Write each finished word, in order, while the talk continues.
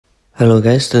Hello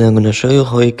guys, today I'm gonna show you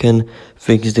how you can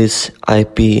fix this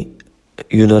IP.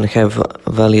 You don't have a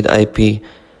valid IP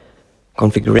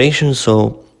configuration,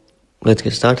 so let's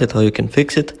get started how you can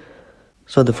fix it.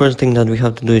 So the first thing that we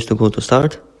have to do is to go to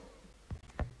start,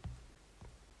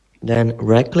 then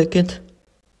right click it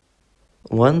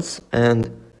once and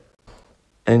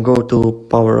go to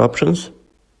power options.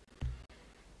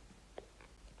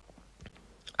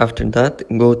 After that,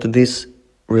 go to this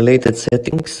related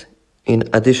settings in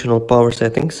additional power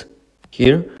settings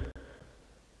here.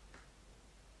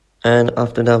 And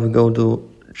after that we go to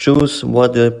choose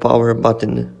what the power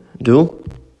button do,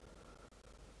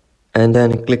 and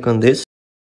then click on this.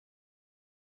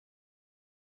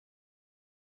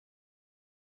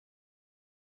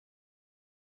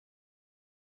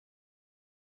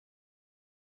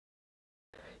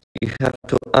 You have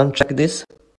to uncheck this,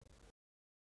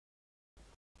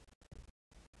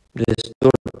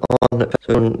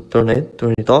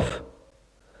 turn it off,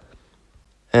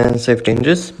 and save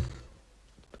changes.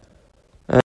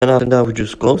 And after that we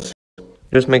just close.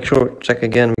 Just make sure, check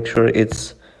again, make sure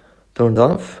it's turned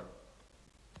off.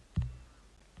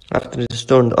 After it's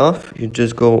turned off, you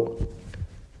just go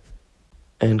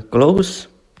and close.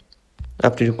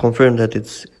 After you confirm that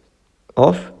it's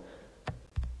off,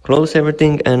 close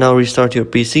everything, and now restart your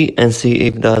PC and see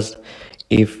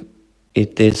if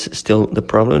it is still the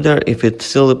problem there. If it's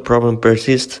still the problem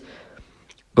persists,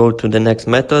 go to the next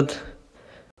method.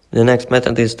 The next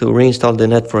method is to reinstall the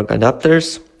network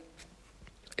adapters.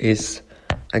 Is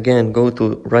again, go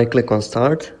to right click on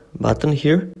start button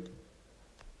here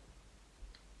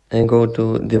and go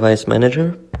to device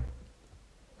manager,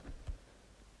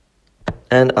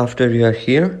 and after you are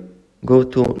here, go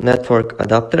to network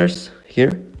adapters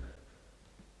here,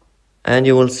 and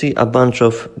you will see a bunch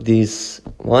of these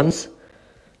ones.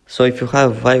 So if you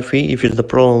have Wi-Fi, if it's the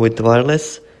problem with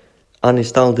wireless,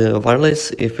 uninstall the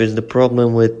wireless. If it's the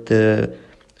problem with the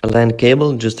LAN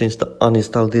cable, just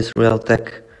uninstall this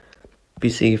Realtek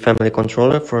PC family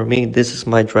controller. For me, this is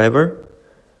my driver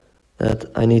that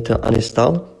I need to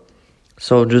uninstall.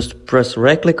 So just press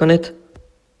right click on it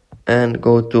and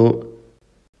go to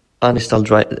uninstall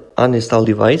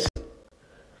device,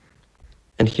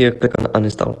 and here click on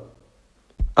uninstall.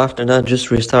 After that,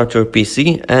 just restart your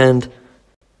PC and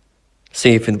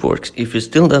see if it works. If it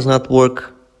still does not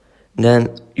work, then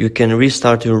you can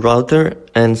restart your router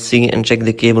and see and check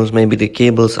the cables. Maybe the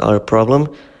cables are a problem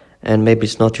and maybe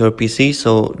it's not your PC,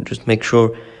 so just make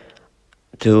sure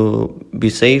to be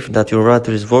safe that your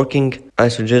router is working. I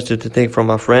suggest you to take from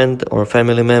a friend or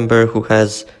family member who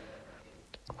has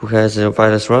a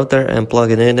wireless router and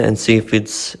plug it in and see if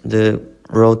it's the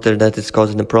router that is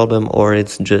causing the problem or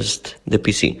it's just the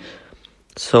PC.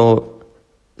 So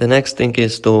the next thing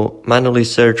is to manually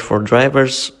search for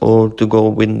drivers or to go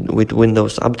with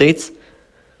Windows updates.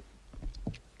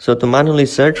 So to manually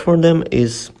search for them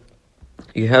is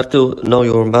you have to know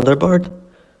your motherboard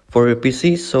for your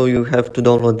PC. So you have to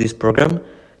download this program,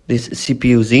 this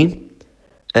CPU-Z,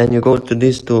 and you go to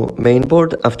this to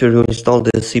mainboard after you install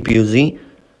the CPU-Z,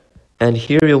 and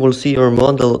here you will see your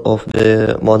model of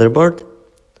the motherboard.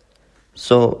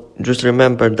 So just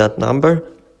remember that number,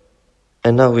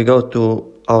 and now we go to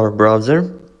our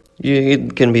browser.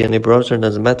 It can be any browser,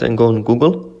 doesn't matter, and go on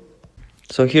Google.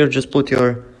 So here just put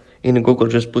your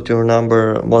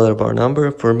number, motherboard number.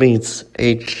 For me it's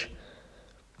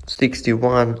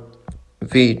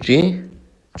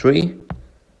H61VG3,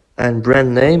 and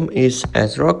brand name is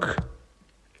ASRock,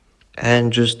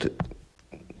 and just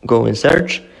go and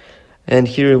search, and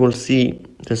here you will see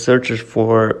the searches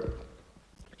for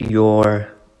your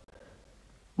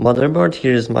motherboard.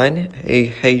 Here is mine,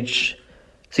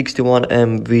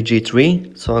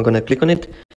 H61MVG3, so I'm gonna click on it.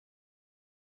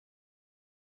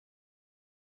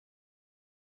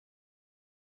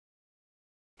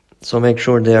 So make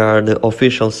sure there are the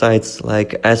official sites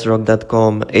like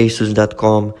ASRock.com,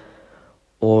 Asus.com,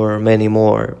 or many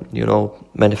more,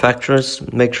 manufacturers.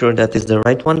 Make sure that is the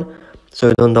right one, so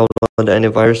you don't download any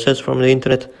viruses from the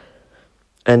internet.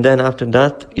 And then after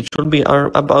that, it should be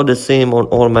about the same on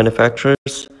all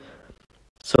manufacturers.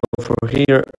 So for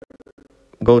here,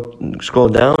 scroll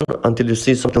down until you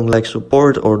see something like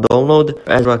support or download.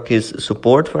 ASRock is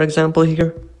support, for example.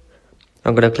 Here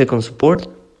I'm gonna click on support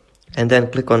and then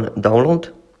click on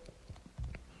download,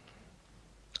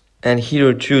 and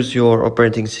here choose your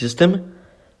operating system,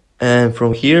 and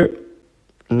from here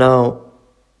now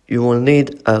you will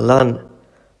need a LAN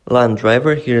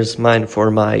driver. Here's mine for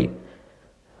my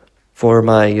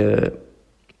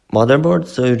motherboard,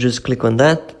 so you just click on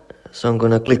that. So I'm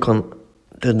gonna click on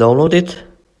to download it,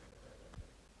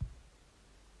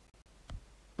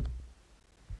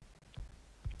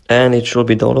 and it should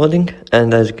be downloading,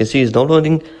 and as you can see it's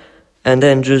downloading. And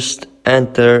then just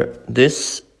enter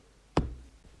this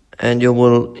and you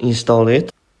will install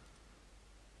it.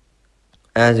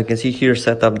 As you can see here,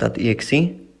 setup.exe,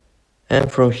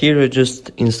 and from here you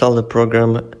just install the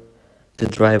program, the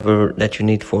driver that you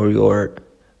need for your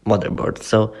motherboard.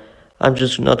 So I'm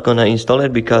just not gonna install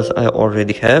it because I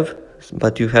already have,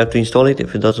 but you have to install it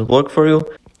if it doesn't work for you.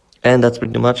 And that's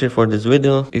pretty much it for this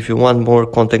video. If you want more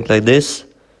content like this,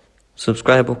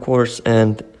 subscribe of course,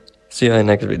 and see you in the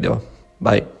next video.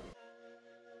 Bye.